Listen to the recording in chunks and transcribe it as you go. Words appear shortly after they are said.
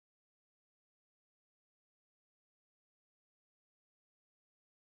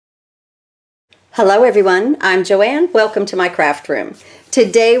Hello everyone, I'm Joanne. Welcome to my craft room.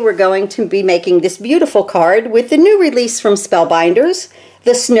 Today we're going to be making this beautiful card with the new release from Spellbinders,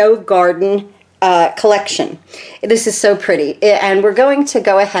 the Snow Garden collection. This is so pretty, and we're going to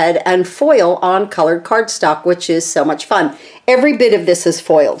go ahead and foil on colored cardstock, which is so much fun. Every bit of this is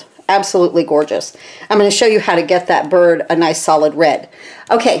foiled. Absolutely gorgeous. I'm going to show you how to get that bird a nice solid red.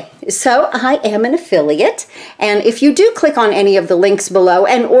 Okay, so I am an affiliate, and if you do click on any of the links below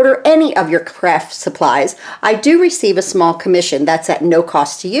and order any of your craft supplies, I do receive a small commission. That's at no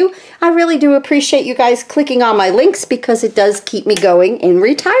cost to you. I really do appreciate you guys clicking on my links because it does keep me going in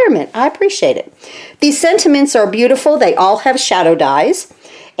retirement. I appreciate it. These sentiments are beautiful. They all have shadow dyes,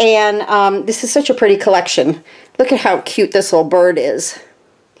 and this is such a pretty collection. Look at how cute this little bird is.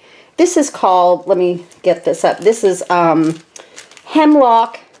 This is called, let me get this up, this is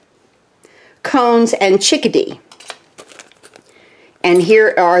Hemlock, Cones, and Chickadee. And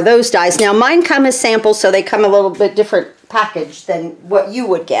here are those dies. Now mine come as samples, so they come a little bit different package than what you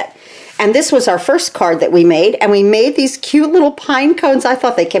would get. And this was our first card that we made, and we made these cute little pine cones. I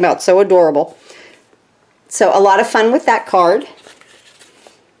thought they came out so adorable. So a lot of fun with that card.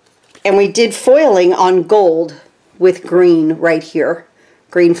 And we did foiling on gold with green right here.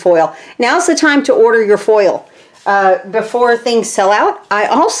 Green foil. Now's the time to order your foil before things sell out. I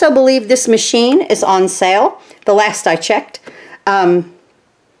also believe this machine is on sale, the last I checked. And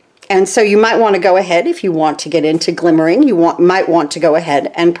so you might want to go ahead, if you want to get into glimmering, might want to go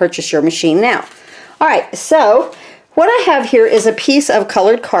ahead and purchase your machine now. Alright, so what I have here is a piece of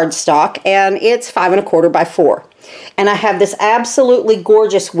colored cardstock, and it's 5 1/4 by 4. And I have this absolutely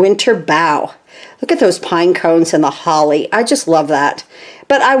gorgeous winter bough. Look at those pine cones and the holly. I just love that.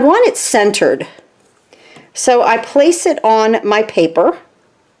 But I want it centered. So I place it on my paper,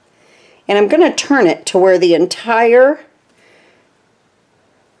 and I'm going to turn it to where the entire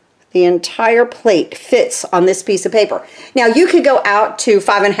plate fits on this piece of paper. Now you could go out to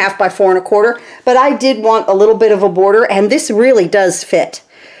 5 1/2 by 4 1/4, but I did want a little bit of a border, and this really does fit.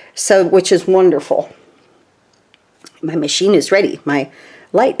 So, which is wonderful. My machine is ready. My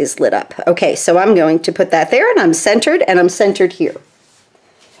light is lit up. Okay, so I'm going to put that there, and I'm centered here.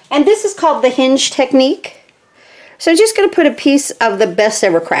 And this is called the hinge technique. So I'm just going to put a piece of the Best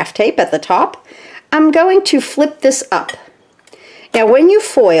Ever craft tape at the top. I'm going to flip this up. Now when you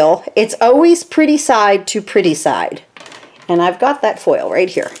foil, it's always pretty side to pretty side. And I've got that foil right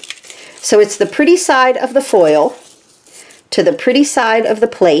here. So it's the pretty side of the foil to the pretty side of the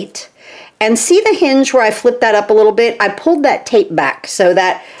plate. And see the hinge where I flipped that up a little bit? I pulled that tape back so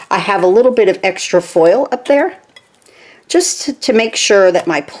that I have a little bit of extra foil up there, just to make sure that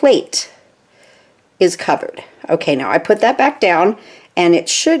my plate is covered. Okay, now I put that back down, and it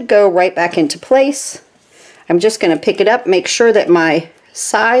should go right back into place. I'm just going to pick it up, make sure that my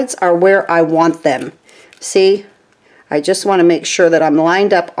sides are where I want them. See? I just want to make sure that I'm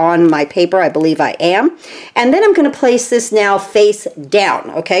lined up on my paper. I believe I am. And then I'm going to place this now face down,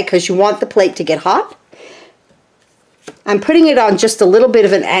 okay, because you want the plate to get hot. I'm putting it on just a little bit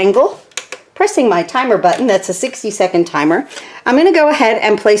of an angle, pressing my timer button. That's a 60-second timer. I'm going to go ahead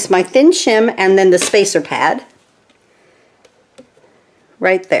and place my thin shim and then the spacer pad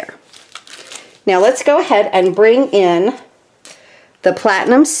right there. Now let's go ahead and bring in the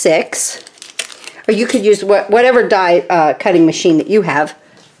Platinum 6. Or you could use whatever die cutting machine that you have.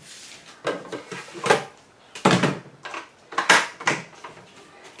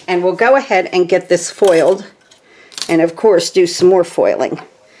 And we'll go ahead and get this foiled. And of course do some more foiling.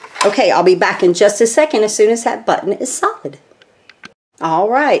 Okay, I'll be back in just a second as soon as that button is solid.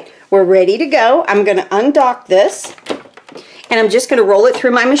 Alright, we're ready to go. I'm going to undock this. And I'm just going to roll it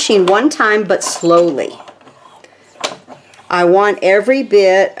through my machine one time, but slowly. I want every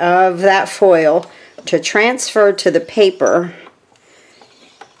bit of that foil to transfer to the paper,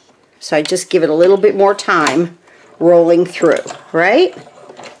 so I just give it a little bit more time rolling through, right?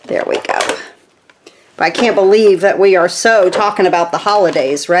 There we go. But I can't believe that we are so talking about the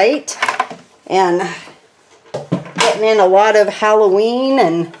holidays, right? And getting in a lot of Halloween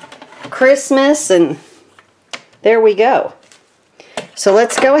and Christmas, and there we go. So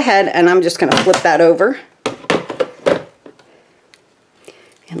let's go ahead, and I'm just going to flip that over.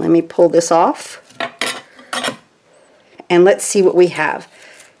 And let me pull this off. And let's see what we have.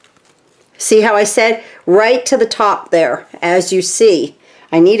 See how I said right to the top there? As you see,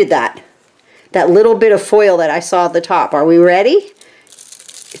 I needed that. That little bit of foil that I saw at the top. Are we ready?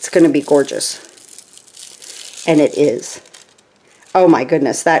 It's going to be gorgeous. And it is. Oh my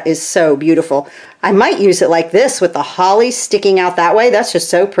goodness, that is so beautiful. I might use it like this with the holly sticking out that way. That's just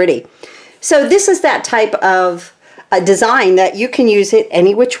so pretty. So this is that type of a design that you can use it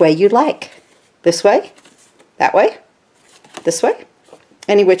any which way you like. This way, that way, this way,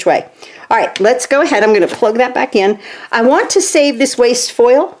 any which way. All right, let's go ahead. I'm going to plug that back in. I want to save this waste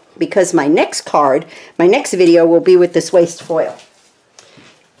foil because my next card, my next video will be with this waste foil.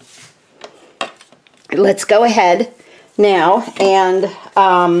 Let's go ahead now and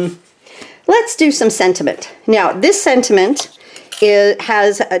let's do some sentiment. Now, this sentiment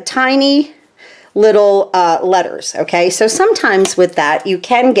has a tiny little letters, okay? So sometimes with that, you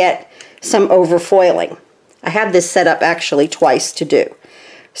can get some overfoiling. I have this set up actually twice to do.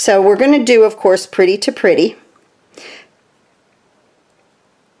 So we're going to do, of course, pretty to pretty.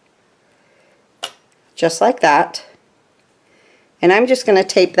 Just like that. And I'm just going to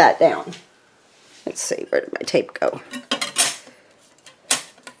tape that down. Let's see, where did my tape go? I'm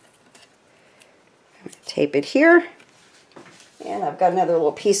going to tape it here. And I've got another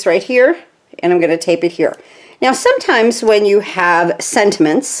little piece right here. And I'm going to tape it here. Now sometimes when you have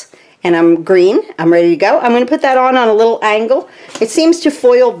sentiments, and I'm green, I'm ready to go, I'm going to put that on a little angle. It seems to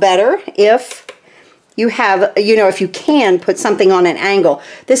foil better if you have, you know, if you can put something on an angle.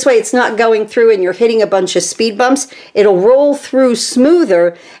 This way it's not going through and you're hitting a bunch of speed bumps. It'll roll through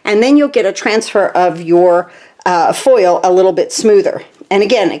smoother, and then you'll get a transfer of your foil a little bit smoother. And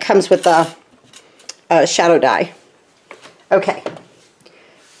again, it comes with a shadow die. Okay.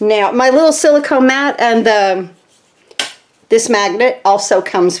 Now, my little silicone mat and this magnet also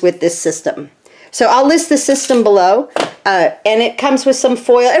comes with this system. So I'll list the system below, and it comes with some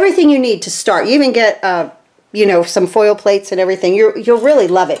foil, everything you need to start. You even get, you know, some foil plates and everything. You'll really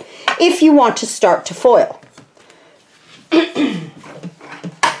love it if you want to start to foil. I'm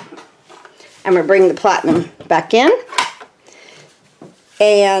going to bring the platinum back in.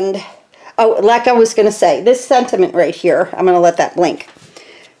 And, oh, like I was going to say, this sentiment right here, I'm going to let that blink.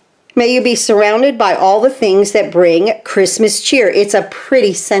 May you be surrounded by all the things that bring Christmas cheer. It's a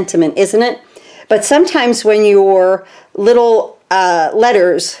pretty sentiment, isn't it? But sometimes when your little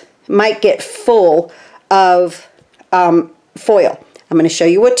letters might get full of foil. I'm going to show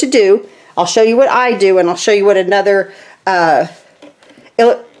you what to do. I'll show you what I do, and I'll show you what another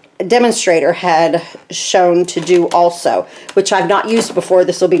demonstrator had shown to do also, which I've not used before.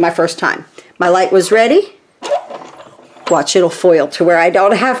 This will be my first time. My light was ready. Watch, it'll foil to where I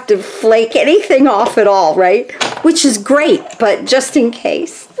don't have to flake anything off at all, right? Which is great, but just in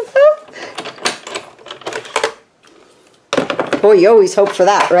case. Boy, you always hope for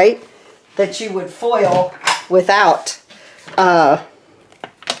that, right? That you would foil without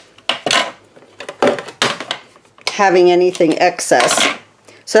having anything excess.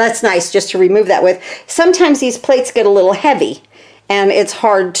 So that's nice just to remove that with. Sometimes these plates get a little heavy, and it's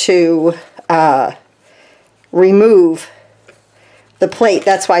hard to remove the plate.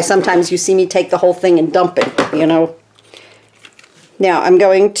 That's why sometimes you see me take the whole thing and dump it, you know. Now I'm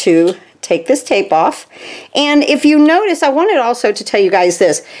going to take this tape off. And if you notice, I wanted also to tell you guys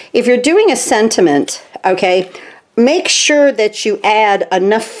this. If you're doing a sentiment, okay, make sure that you add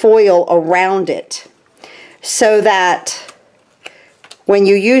enough foil around it so that when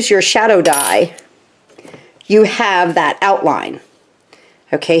you use your shadow die, you have that outline.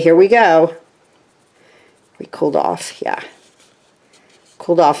 Okay, here we go. We cooled off, yeah.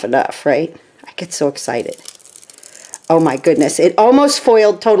 Cooled off enough, right? I get so excited. Oh my goodness, it almost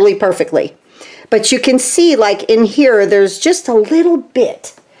foiled totally perfectly. But you can see, like in here, there's just a little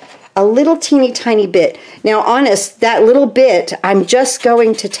bit, a little teeny tiny bit. Now, honest, that little bit, I'm just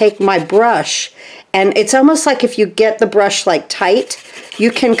going to take my brush, and it's almost like if you get the brush like tight, you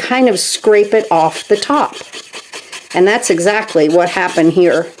can kind of scrape it off the top. And that's exactly what happened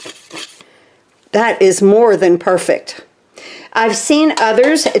here. That is more than perfect. I've seen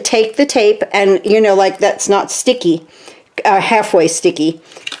others take the tape and, you know, like that's not sticky, halfway sticky,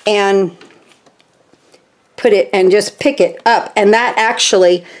 and put it and just pick it up. And that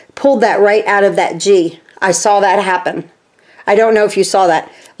actually pulled that right out of that G. I saw that happen. I don't know if you saw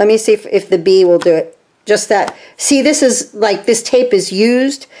that. Let me see if the B will do it. Just that. See, this is like this tape is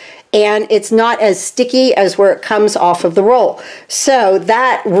used, and it's not as sticky as where it comes off of the roll. So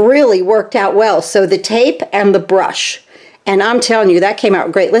that really worked out well. So the tape and the brush. And I'm telling you, that came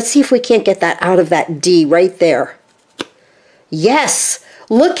out great. Let's see if we can't get that out of that D right there. Yes,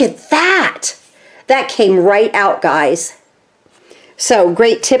 look at that. That came right out, guys. So,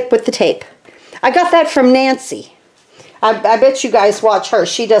 great tip with the tape. I got that from Nancy. I bet you guys watch her.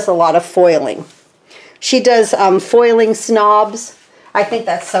 She does a lot of foiling. She does foiling snobs. I think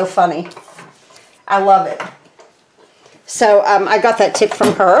that's so funny. I love it. So, I got that tip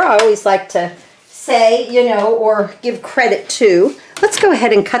from her. I always like to say, you know, or give credit to. Let's go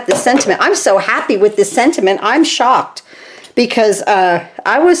ahead and cut the sentiment. I'm so happy with this sentiment. I'm shocked because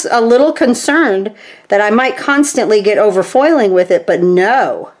I was a little concerned that I might constantly get over foiling with it, but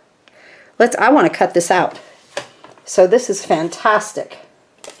no. I want to cut this out. So this is fantastic.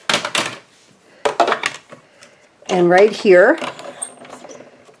 And right here.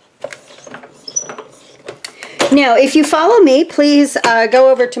 Now, if you follow me, please go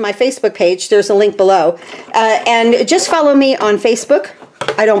over to my Facebook page. There's a link below. And just follow me on Facebook.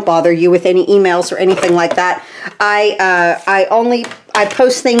 I don't bother you with any emails or anything like that. I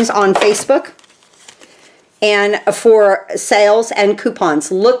post things on Facebook and for sales and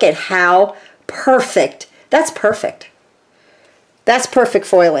coupons. Look at how perfect. That's perfect. That's perfect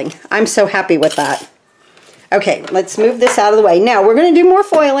foiling. I'm so happy with that. Okay, let's move this out of the way. Now, we're going to do more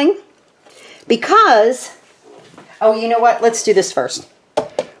foiling because, oh, you know what? Let's do this first.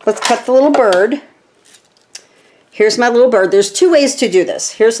 Let's cut the little bird. Here's my little bird. There's two ways to do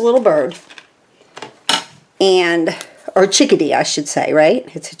this. Here's a little bird. Or chickadee, I should say, right?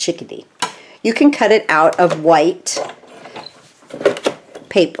 It's a chickadee. You can cut it out of white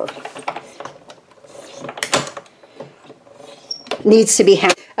paper. Needs to be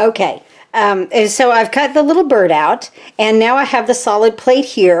hammered. Okay. So I've cut the little bird out, and now I have the solid plate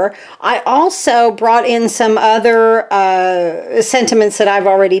here. I also brought in some other sentiments that I've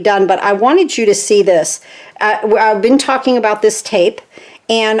already done, but I wanted you to see this. I've been talking about this tape,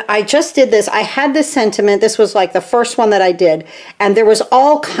 and I just did this. I had this sentiment. This was like the first one that I did, and there was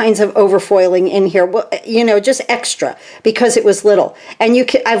all kinds of overfoiling in here. Well, you know, just extra because it was little. And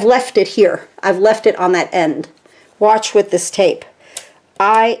I've left it here. I've left it on that end. Watch with this tape.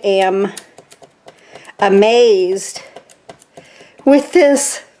 I am amazed with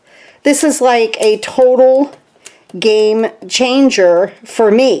this. This is like a total game changer for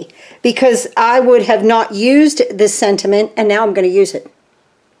me because I would have not used this sentiment, and now I'm going to use it.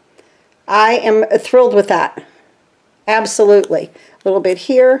 I am thrilled with that. Absolutely. A little bit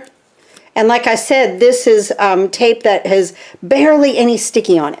here. And like I said, this is tape that has barely any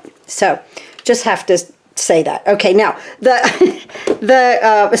sticky on it. So just have to say that. Okay, now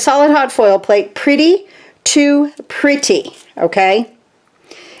the solid hot foil plate, pretty to pretty, okay?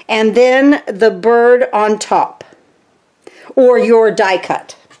 And then the bird on top, or your die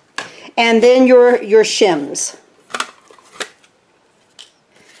cut. And then your shims.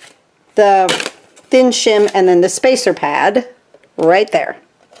 The thin shim and then the spacer pad right there.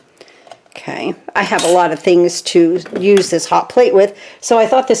 Okay, I have a lot of things to use this hot plate with, so I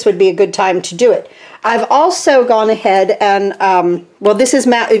thought this would be a good time to do it. I've also gone ahead and, well, this is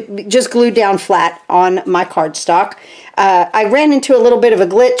just glued down flat on my cardstock. I ran into a little bit of a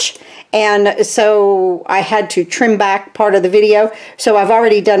glitch, and so I had to trim back part of the video. So I've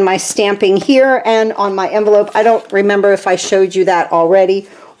already done my stamping here and on my envelope. I don't remember if I showed you that already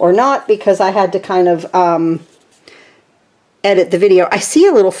or not because I had to kind of edit the video. I see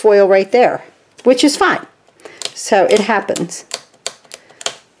a little foil right there, which is fine. So it happens.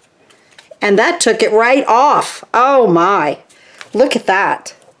 And that took it right off. Oh my. Look at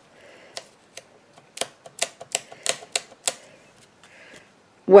that.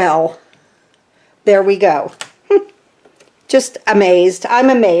 Well, there we go. Just amazed.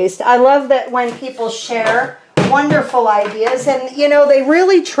 I'm amazed. I love that when people share wonderful ideas, and you know, they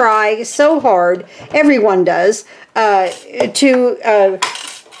really try so hard, everyone does, to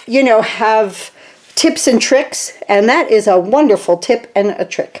you know, have tips and tricks, and that is a wonderful tip and a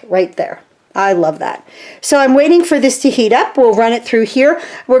trick right there. I love that. So I'm waiting for this to heat up. We'll run it through here.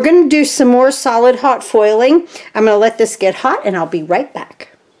 We're going to do some more solid hot foiling. I'm going to let this get hot, and I'll be right back.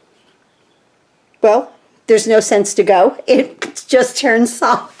 Well, there's no sense to go. It just turns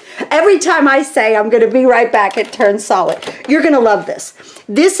solid. Every time I say I'm going to be right back, it turns solid. You're going to love this.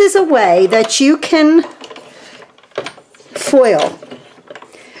 This is a way that you can foil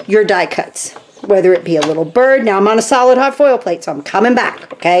your die cuts, whether it be a little bird. Now I'm on a solid hot foil plate, so I'm coming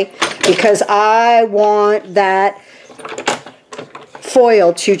back, okay? Because I want that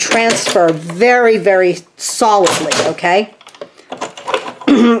foil to transfer very, very solidly, okay?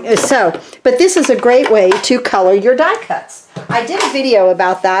 So, but this is a great way to color your die cuts. I did a video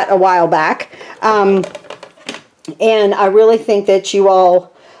about that a while back, and I really think that you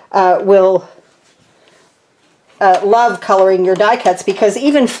all will love coloring your die cuts, because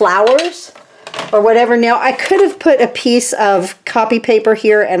even flowers or whatever. Now, I could have put a piece of copy paper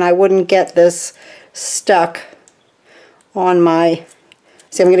here and I wouldn't get this stuck on my,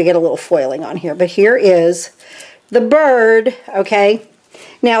 see, I'm going to get a little foiling on here, but here is the bird, okay?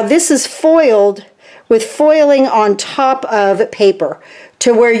 Now, this is foiled with foiling on top of paper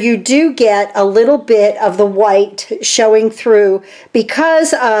to where you do get a little bit of the white showing through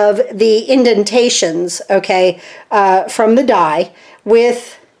because of the indentations, okay, from the die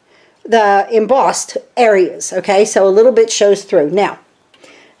with the embossed areas, okay? So a little bit shows through. Now,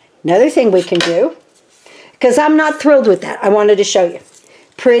 another thing we can do, because I'm not thrilled with that, I wanted to show you.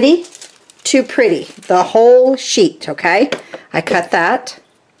 Pretty to pretty, the whole sheet, okay? I cut that.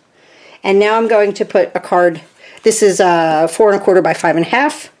 And now I'm going to put a card. This is 4 1/4 by 5 1/2.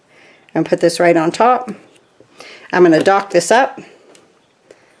 I'm going to put this right on top. I'm going to dock this up.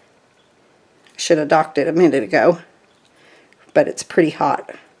 Should have docked it a minute ago, but it's pretty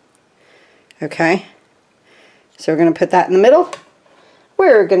hot. Okay, so we're going to put that in the middle.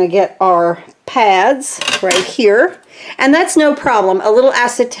 We're going to get our pads right here, and that's no problem. A little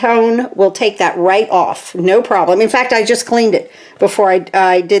acetone will take that right off, no problem. In fact, I just cleaned it before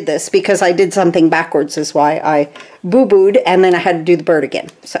I did this because I did something backwards, is why I boo-booed, and then I had to do the bird again.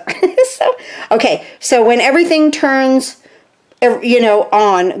 So, okay, so when everything turns, you know,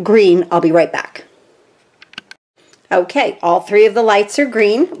 on green, I'll be right back. Okay, all 3 of the lights are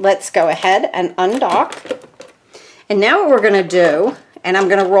green. Let's go ahead and undock. And now what we're going to do, and I'm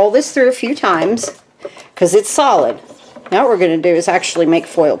going to roll this through a few times because it's solid. Now what we're going to do is actually make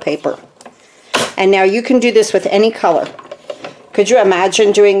foil paper. And now you can do this with any color. Could you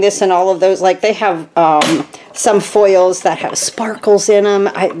imagine doing this in all of those? Like they have some foils that have sparkles in them.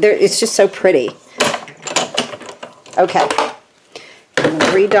 It's just so pretty. Okay. I'm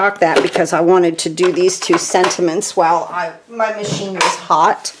going to redock that because I wanted to do these 2 sentiments while my machine was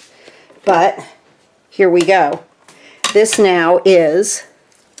hot. But here we go. This now is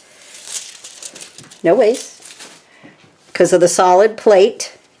no waste because of the solid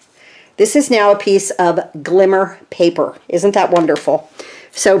plate. This is now a piece of Glimmer paper. Isn't that wonderful?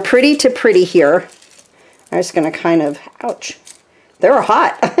 So pretty to pretty here. I'm just going to kind of, ouch, they're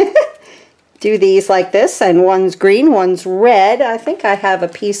hot. Do these like this, and one's green, one's red. I think I have a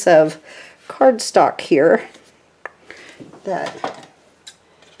piece of cardstock here that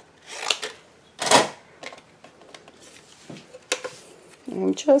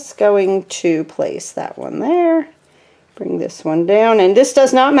I'm just going to place that one there. Bring this one down, and this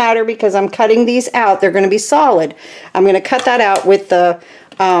does not matter because I'm cutting these out. They're going to be solid. I'm going to cut that out with the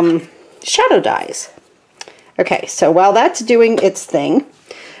shadow dies. Okay, so while that's doing its thing,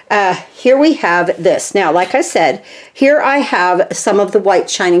 here we have this. Now, like I said, here I have some of the white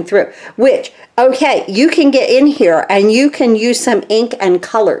shining through, which, okay, you can get in here and you can use some ink and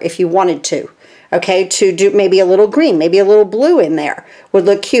color if you wanted to. Okay, to do maybe a little green, maybe a little blue in there would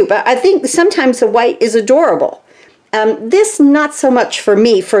look cute. But I think sometimes the white is adorable. This, not so much for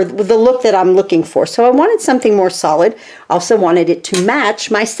me, for the look that I'm looking for. So I wanted something more solid. Also wanted it to match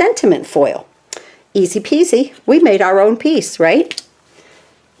my sentiment foil. Easy peasy. We made our own piece, right?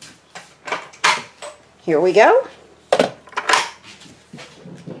 Here we go.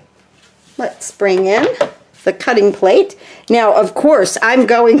 Let's bring in the cutting plate. Now, of course, I'm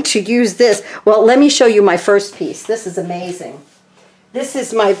going to use this. Well, let me show you my first piece. This is amazing. This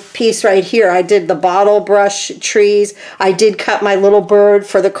is my piece right here. I did the bottle brush trees. I did cut my little bird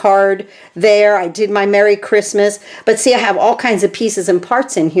for the card there. I did my Merry Christmas. But see, I have all kinds of pieces and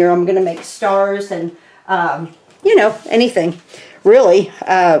parts in here. I'm going to make stars and, you know, anything really,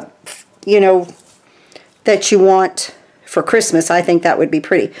 you know, that you want for Christmas. I think that would be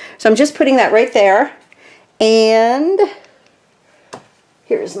pretty. So I'm just putting that right there. And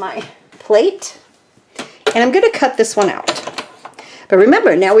here's my plate. And I'm going to cut this one out. But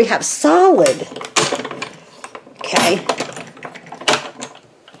remember, now we have solid. Okay.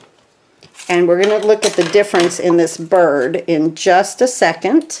 And we're going to look at the difference in this bird in just a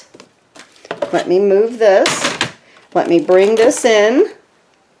second. Let me move this. Let me bring this in.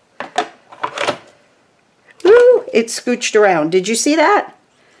 Ooh, it scooched around. Did you see that?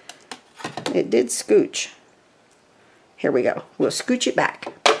 It did scooch. Here we go. We'll scooch it back.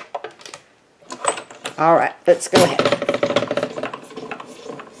 All right, let's go ahead.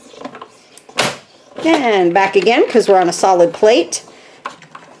 And back again because we're on a solid plate.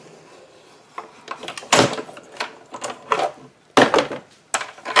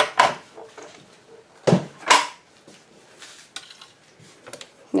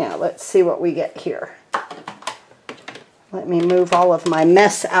 Now let's see what we get here. Let me move all of my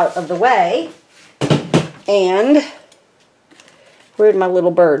mess out of the way. And where'd my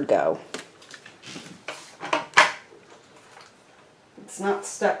little bird go? It's not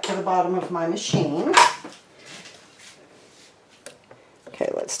stuck to the bottom of my machine. Okay,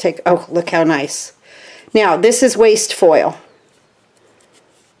 let's take, oh, look how nice. Now, this is waste foil.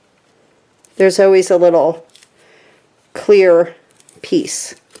 There's always a little clear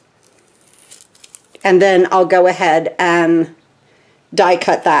piece. And then I'll go ahead and die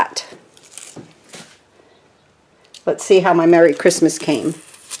cut that. Let's see how my Merry Christmas came.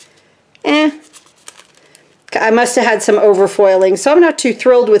 I must have had some overfoiling, so I'm not too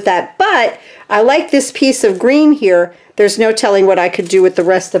thrilled with that, but I like this piece of green here. There's no telling what I could do with the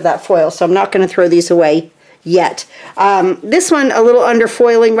rest of that foil, so I'm not going to throw these away yet. This one, a little under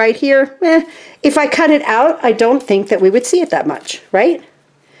foiling right here. If I cut it out, I don't think that we would see it that much, right?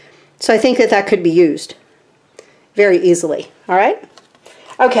 So I think that that could be used very easily, all right?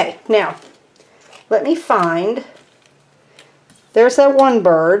 Okay, now, let me find, there's that one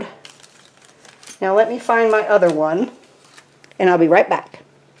bird. Now let me find my other one, and I'll be right back.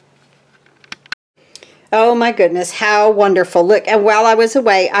 Oh my goodness, how wonderful. Look, and while I was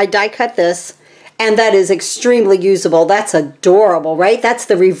away, I die cut this, and that is extremely usable. That's adorable, right? That's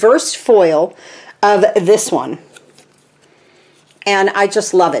the reversed foil of this one. And I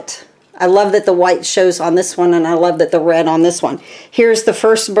just love it. I love that the white shows on this one, and I love that the red on this one. Here's the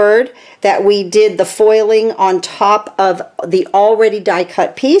first bird that we did the foiling on top of the already die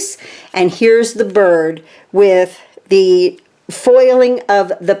cut piece. And here's the bird with the foiling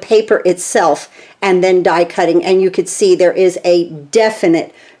of the paper itself and then die cutting. And you could see there is a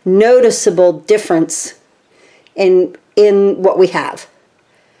definite, noticeable difference in what we have.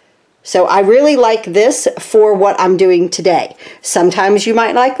 So I really like this for what I'm doing today. Sometimes you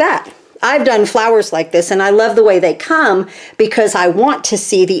might like that. I've done flowers like this, and I love the way they come because I want to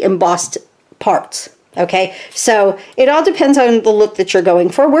see the embossed parts. Okay, so it all depends on the look that you're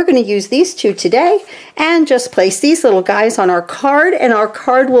going for. We're going to use these two today and just place these little guys on our card, and our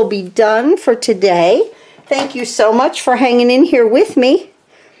card will be done for today. Thank you so much for hanging in here with me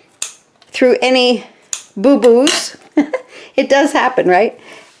through any boo-boos. It does happen, right?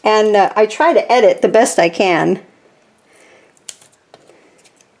 And I try to edit the best I can.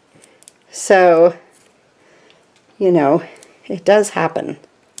 So, you know, it does happen.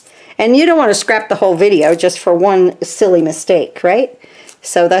 And you don't want to scrap the whole video just for one silly mistake, right?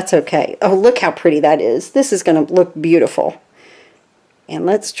 So that's okay. Oh, look how pretty that is. This is going to look beautiful. And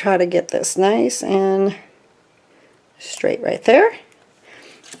let's try to get this nice and straight right there.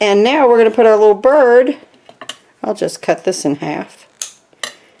 And now we're going to put our little bird. I'll just cut this in half.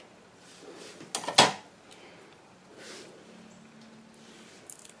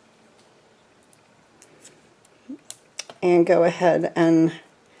 And go ahead and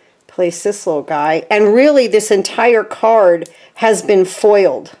place this little guy. And really this entire card has been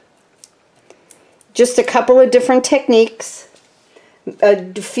foiled. Just a couple of different techniques.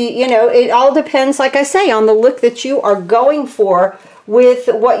 You know, it all depends, like I say, on the look that you are going for with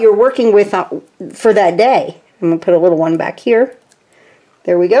what you're working with for that day. I'm going to put a little one back here.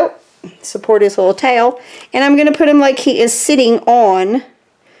 There we go. Support his little tail. And I'm going to put him like he is sitting on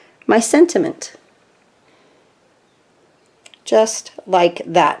my sentiment. Just like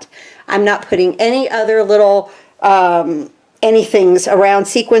that. I'm not putting any other little anythings around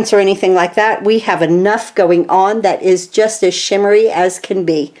sequins or anything like that. We have enough going on that is just as shimmery as can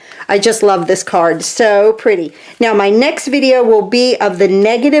be. I just love this card. So pretty. Now my next video will be of the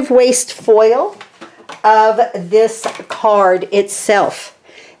negative waste foil of this card itself.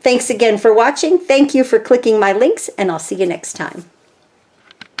 Thanks again for watching. Thank you for clicking my links, and I'll see you next time.